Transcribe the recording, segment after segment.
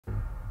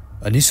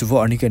Anisuva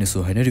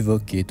Arnikanisu Hainariva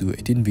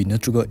K2-18B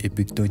Natruga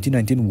Epic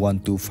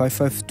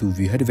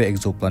 2019-1255-2V Hadiva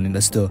Exoplanet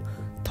as the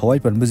Thawai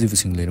Panba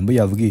Zivasing Leiba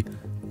Yavagi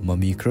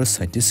Mami Cross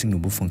Scientist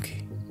Nubu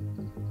Funky.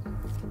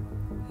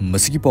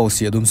 Masiki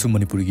Pausi Adumsu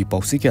Manipurigi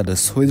Pausi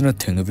Kadas Hoidana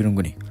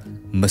Thengnakhre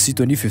Masi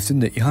 2015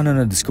 the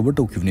Ihana discovered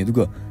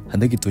Tokivneduga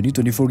Handaki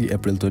 2024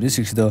 April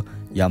 26 the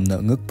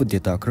Yamna Ngakpa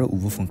data Kra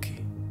Uva Funky.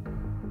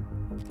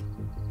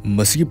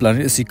 Masiki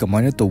planet is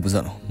Kamana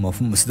Tobazano,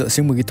 Mafum Masida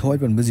Simagi Thawai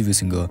Panba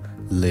Zivasinga,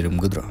 Leirum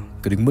Gudra,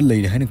 Karimbal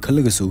Lady Han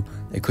Kalagasu,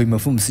 Equi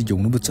Mafum Si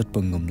Jonubat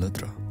Pangam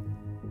Ladra.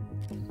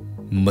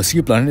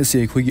 Masiki planet is a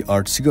Equi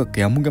art siga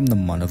Kamugam the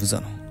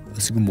Manavazano, a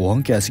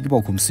Sigumuan Kasiki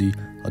Paukumsi,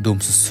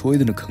 Adoms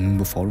Soid and a Kang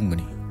before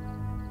Mani.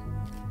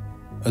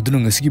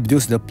 Aduna skip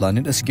videos the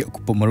planet as get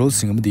Kupamaro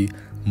Singamadi,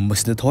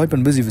 must the Thawai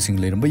Panba Zivasing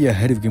Leirum by a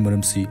head of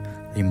Gimaram Sea,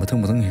 a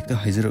Matang Hector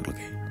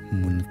Hyjabani,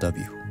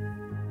 Muntabu.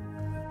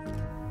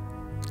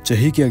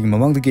 Chahiki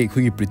Mamang the Gate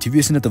Quick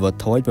Pritivius in the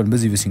Thawai Panba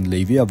Zivasing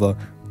Leiba,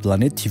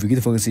 Planet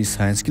TV for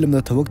Science Killam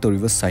the Tawak to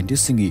River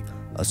Scientist Singi,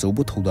 a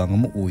sobo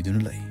Todangam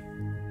Oidunlay.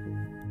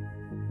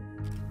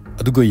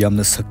 Adugo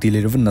Yamna Sakti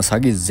Levan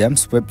Nasagi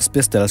Zams Web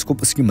Space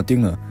Telescope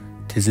Skimatinga,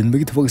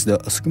 Tizinbig Fox the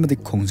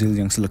Schematic Kongzil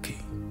Yang Slaki.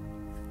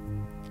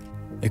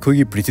 A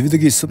Kogi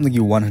Pritivigi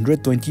Subnagi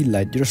 120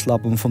 light years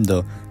lapum from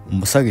the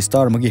Masagi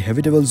Star Magi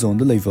Habitable Zone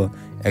the Leiba,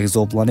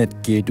 Exoplanet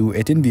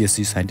K2-18B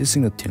scientist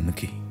in the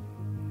Thengnakhre.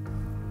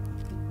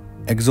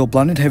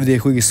 Exoplanet have the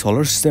Kogi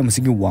solar system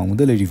singing Wang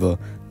the River,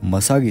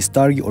 Masagi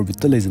Star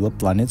orbital Leiba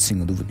planet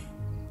Singaduvani.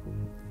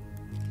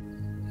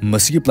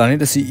 Masigi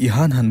planet as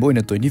Ihan Hanbo in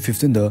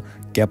 2015 the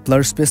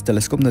Kepler Space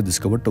Telescope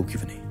discovered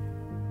Tokivani.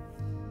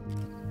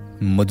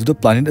 Maduda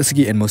planet as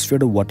atmosphere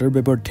the water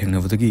vapor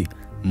Thengnakhre.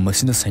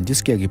 Masina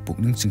scientist Kagi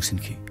Pugning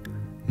Singsinki.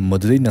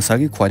 Maduri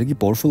Nasagi quite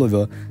powerful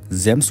over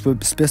James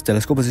Webb Space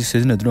Telescope as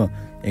season Aduna,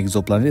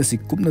 Exoplanet as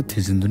Kupna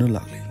Tizinduna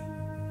Lagli.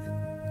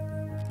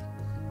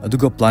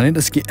 Aduga planet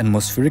as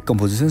atmospheric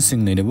composition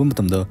sing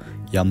Nenebumatamda,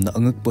 Yamna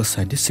Angak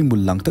scientist symbol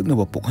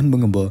Langtaknaba Pokan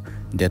Bangamba,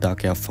 data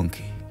kya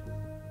funky.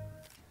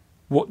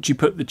 What do you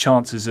put the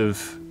chances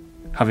of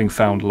having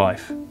found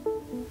life?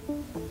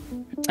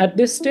 At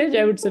this stage,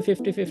 I would say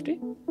 50-50.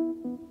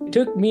 It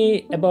took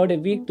me about a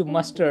week to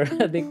muster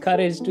the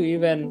courage to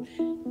even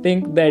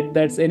think that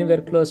that's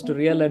anywhere close to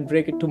real and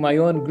break it to my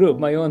own group,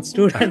 my own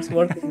students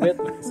working with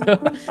me.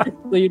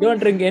 So you don't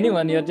drink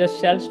anyone, you're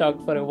just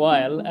shell-shocked for a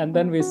while, and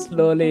then we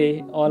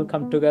slowly all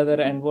come together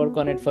and work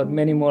on it for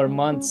many more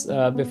months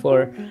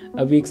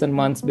weeks and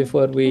months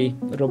before we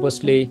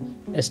robustly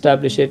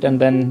establish it,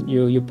 and then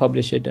you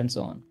publish it and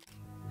so on.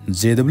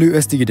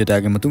 JWST data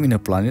in a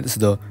planet is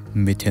the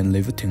methane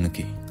level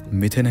Thengnakhre.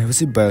 Methane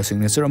has a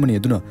biosignature among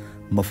Aduna,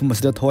 Mafum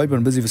Masda Thawai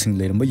Panba Zivasing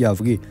Leiba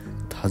Yavagi,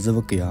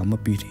 Thazava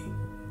Kayama Piri.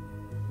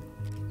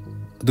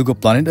 Aduga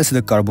planet as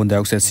the carbon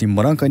dioxide see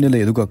Marankana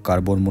Leduga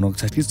carbon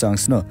monoxide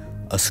changsna,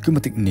 a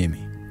schematic name.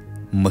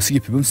 Musky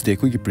Pibums de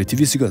Quick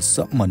Pritivisiga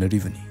Submana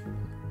Rivani.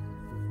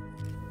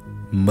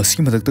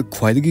 Musky Madak the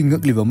khwaidagi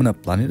Livamana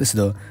planet as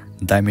the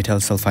dimethyl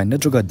sulfide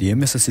nitroga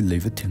DMS as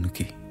Leiba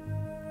Thengnakhre.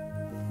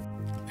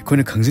 When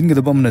a Kangzin get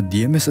the bomb at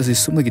DMS as is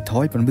some like a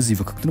Thawai Panba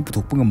Zivakakna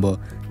Putopangamba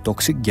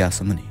toxic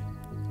gas money.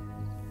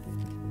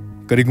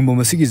 Karigumba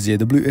Masiki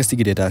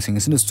JWST data sing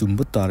as in a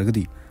Sumba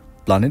Targadi,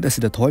 planet as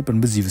the Thawai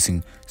Panba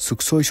Zivasing,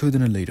 Suksoi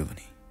Shodan and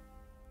Leibani.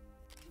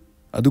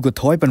 Aduga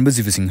Thawai Panba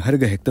Zivasing,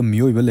 Harga Hector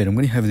Mioiba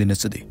Leramani have the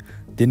yesterday,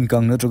 then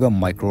Kang Natroga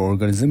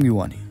microorganism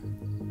Yuani.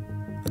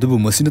 Adubu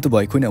Masina to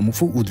buy Queen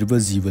Amufu Udriba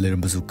Ziva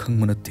Lerambazu Kang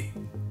Manati.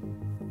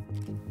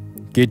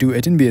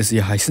 K2-18B is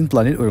a Hyson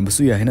planet or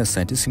Masuya Hena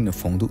scientist in the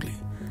Fongdukli.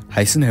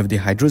 Hyson have the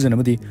hydrogen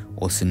amadi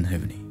ocean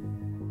heavy.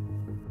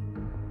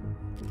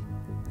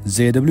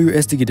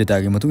 JWST data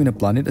in a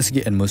planet as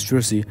the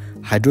atmosphere see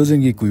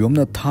hydrogen gi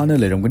kuyomna thana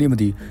leramgani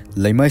amadi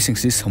laimai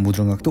singsi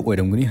samudrangak to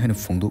oiramgani haina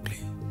fongdokli.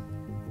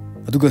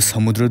 Aduga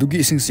samudra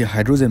dugi singsi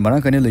hydrogen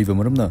marangkane leiba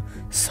maramna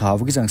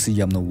savagi jangsi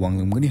yamna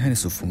wanglamgani haina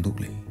su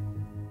fongdokli.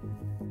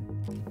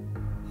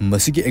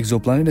 Masigi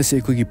exoplanet as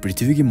a kogi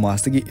prithivigi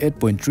mass gi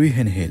 8.3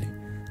 hen heli.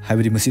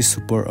 Habidi masi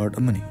super earth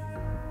amani.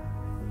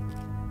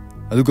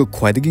 Aduga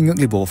khwaidagi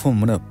ngakli bofam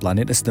mana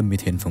planet as the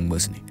methane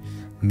fungbasni.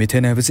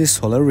 Methane has a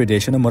solar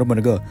radiation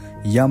marmanaga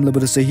yam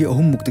labada sahi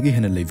ahum muktagi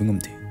hena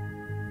leivingumti.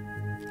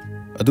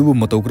 Adubu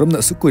matogram na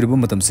sukuribam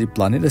matamsi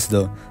planet as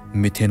the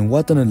methane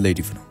watan and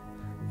laidifno.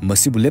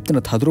 Masibu leptan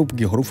a thadrop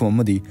gi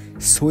horufamadi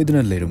soidan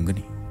and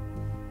lairumgani.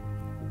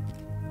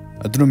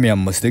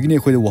 Adunamiam masdagini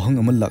equate wahang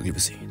amal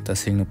laglivasi,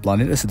 tasing a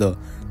planet as the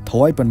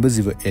Thawai Panba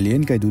Ziva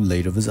alien kaidu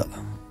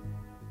lairvazala.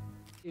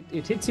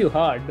 It hits you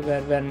hard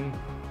when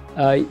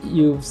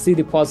you see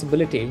the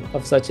possibility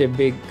of such a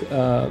big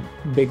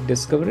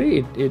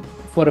discovery.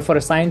 For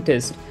a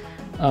scientist,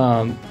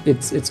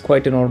 it's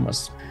quite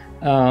enormous.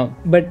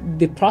 But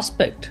the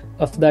prospect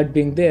of that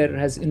being there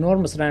has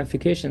enormous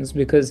ramifications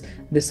because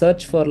the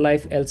search for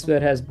life elsewhere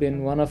has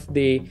been one of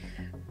the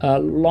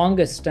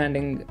longest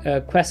standing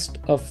quest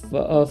of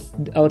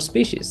our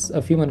species,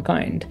 of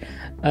humankind.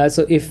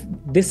 So if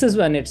this is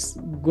when it's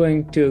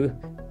going to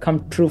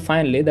come true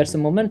finally. That's a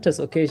momentous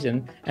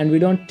occasion, and we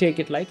don't take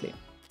it lightly.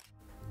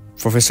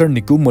 Professor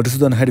Niku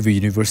Madhusudan had the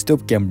University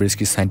of Cambridge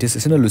ki scientist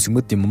isina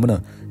lusingba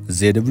timamana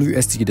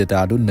ZWST ki data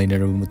adu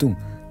nainaraba matung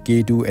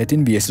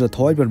K2-18B asida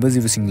Thawai Panba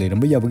jibasing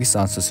leiramba yabagi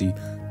chance asi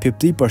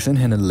 50%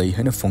 hena lei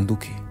hena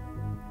phongdokhi.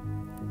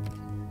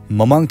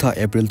 Mamang tha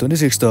April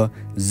 26 ta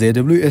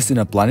ZWST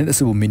na planet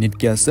asibu minute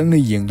kya sangna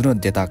yengduna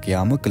data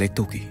kya ama collect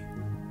toki.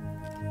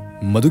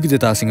 Madugi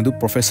data singadu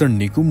Professor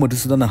Niku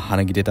Madhusudan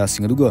hannagi data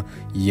singaduga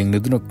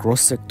yengnaduna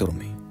cross sector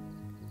me.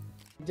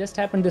 Just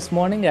happened this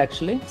morning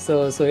actually,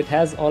 so it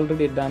has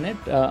already done it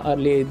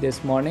early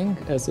this morning.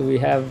 So we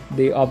have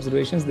the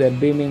observations, they're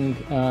beaming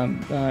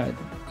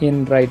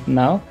in right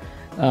now,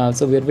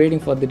 so we're waiting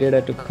for the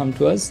data to come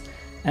to us,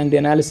 and the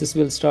analysis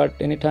will start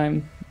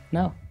anytime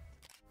now.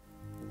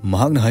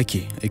 Mahagna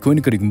haiki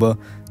ecoini karigba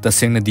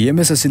tasengna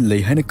DMS asi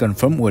lei haina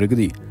confirm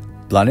oragadi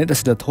planet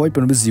asida Thawai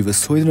Panba jiva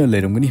soidna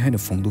leiramgani haina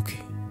phongdoki.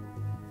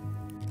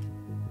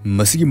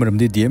 Masigi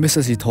maramde DMS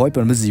asi Thawai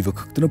Panba jiva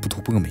khaktana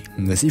puthokpa ngami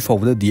ngasi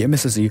fawda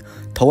DMS asi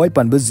Thawai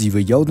Panba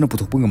jiva yaudna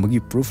puthokpa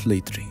ngamagi proof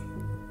leitri.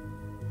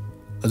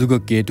 Aduga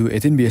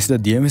K2-18B asida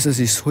DMS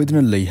asi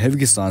soidna lei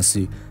havigi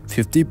chance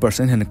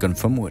 50% hena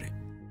confirm ore.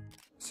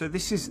 So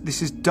this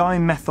is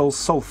dimethyl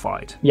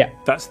sulfide. Yeah.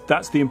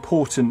 That's the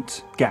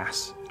important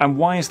gas. And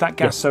why is that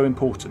gas so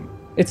important?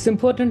 It's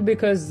important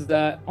because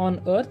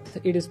on Earth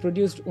it is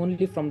produced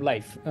only from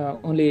life,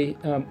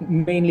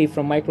 mainly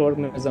from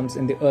microorganisms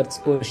in the Earth's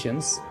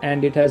oceans,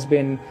 and it has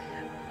been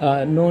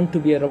known to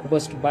be a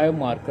robust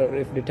biomarker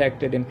if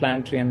detected in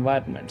planetary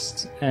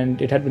environments,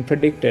 and it had been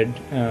predicted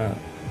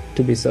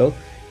to be so,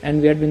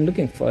 and we had been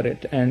looking for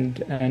it,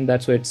 and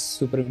that's why it's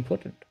super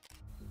important.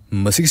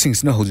 Masigi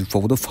singsna hoji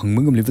fawda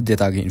phangmangam live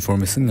data ge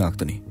information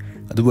ngaktani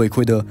aduba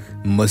ekhoida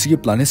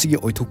masigi planet sigi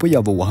oithokpa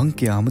yaba wahang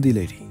kya amadi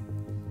leiri.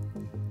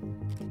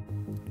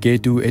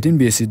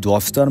 K2-18B asi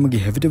dwarf star magi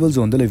habitable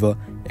zone da leva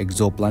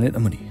exoplanet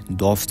amani.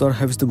 Dwarf star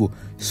habitabu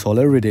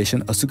solar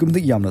radiation asukimda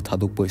yamna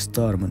thadokpa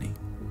star amani.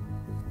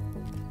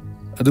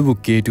 Adubu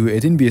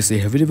K2-18B asi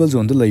habitable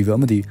zone da leva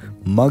amadi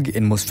mag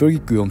atmosphere ki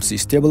kuyom si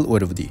stable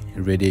oravadi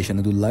radiation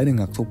adu laina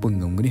ngakthokpa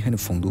ngamgani hena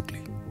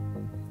phongdokli.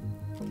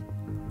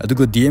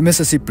 Adugo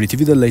DMS asi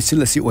prithvi da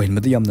laisil asi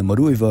ohinmada yamna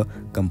maru oiva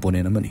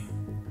component amani.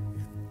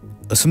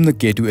 Asumna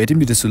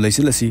K2-18B da su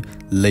laisil asi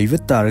leiva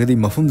taragadi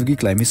mafamdugi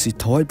climate si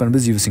Thawai Panba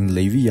jivasing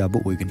leivi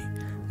yaba oigani.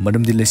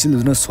 Madamdi laisil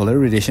aduna solar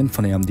radiation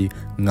fanayamdi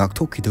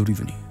ngakthok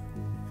khidorivani.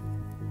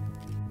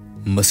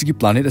 Masigi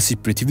planet asi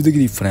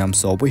prithvidagi fanayam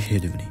sawba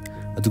helivani.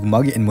 Adugo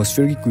magi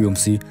atmosphere ki kuyom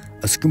si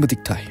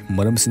asukumatik thai.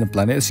 Madam sina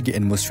planet asi ki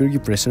atmosphere ki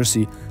pressure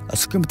si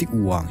asukumatik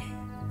wangi.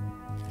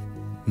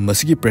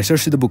 Masigi pressure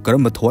si dabu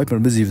karamba Thawai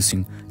Panba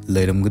jivasing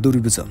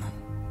leiramgadoribazana.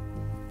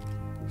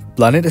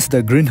 Planet as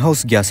the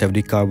greenhouse gas have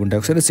the carbon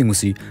dioxide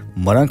singusi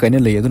marang kaina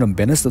lei aduna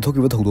balance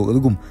thokiba thodok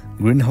adugum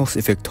greenhouse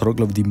effect thorok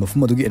lavdi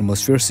mafum adugi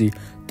atmosphere si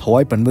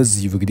Thawai Panba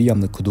jivagidi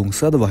yamna khudong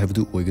sadaba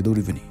habdu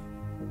oigadoribani.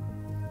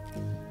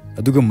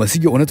 Aduga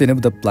masigi ona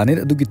tenab the planet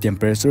adugi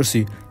temperature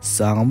si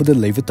sangamada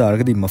leiva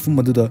taragadi mafum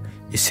aduda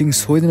ising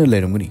soidana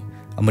leiramgani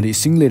amari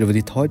ising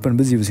leiravadi Thawai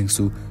Panba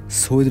jivasingsu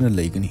soidana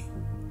leigani.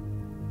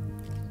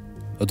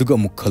 Aduga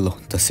mukhalo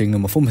tasengna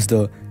mafum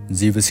hasda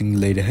jivasing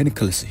leira hen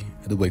khalasi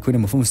aduba ekhona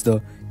mafum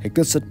hasda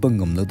hekta satpa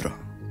ngamladra.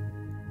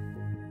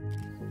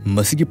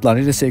 Masigi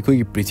planet ase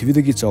ekhoi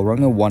prithvidagi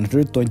chawranga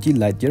 120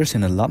 light years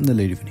hena lapna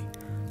leirivani.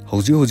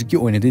 Hoji ki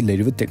oinadi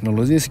leiriva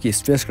technologies ki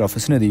spacecraft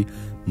asinadi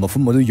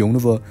mafum adu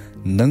yongnava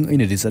nang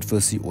aina research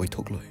fasi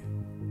oithokloi.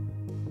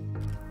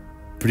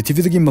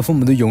 Prithvidagi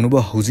mafum adu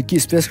yongnava hoji ki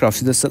spacecraft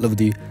sida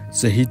satlavadi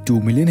sahi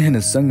 2 million hena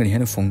sangani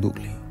hena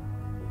phongdokli.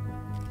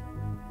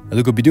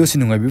 Aduga video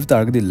sinungai bi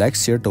taragadi like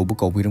share tawbu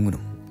kawbiramganu.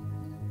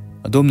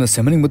 Adom na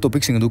semaning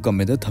topic sing adu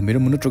kameda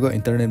thamiram munatraga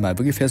internet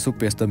maiba ki Facebook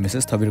page ta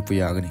message thavirpu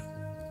yagani.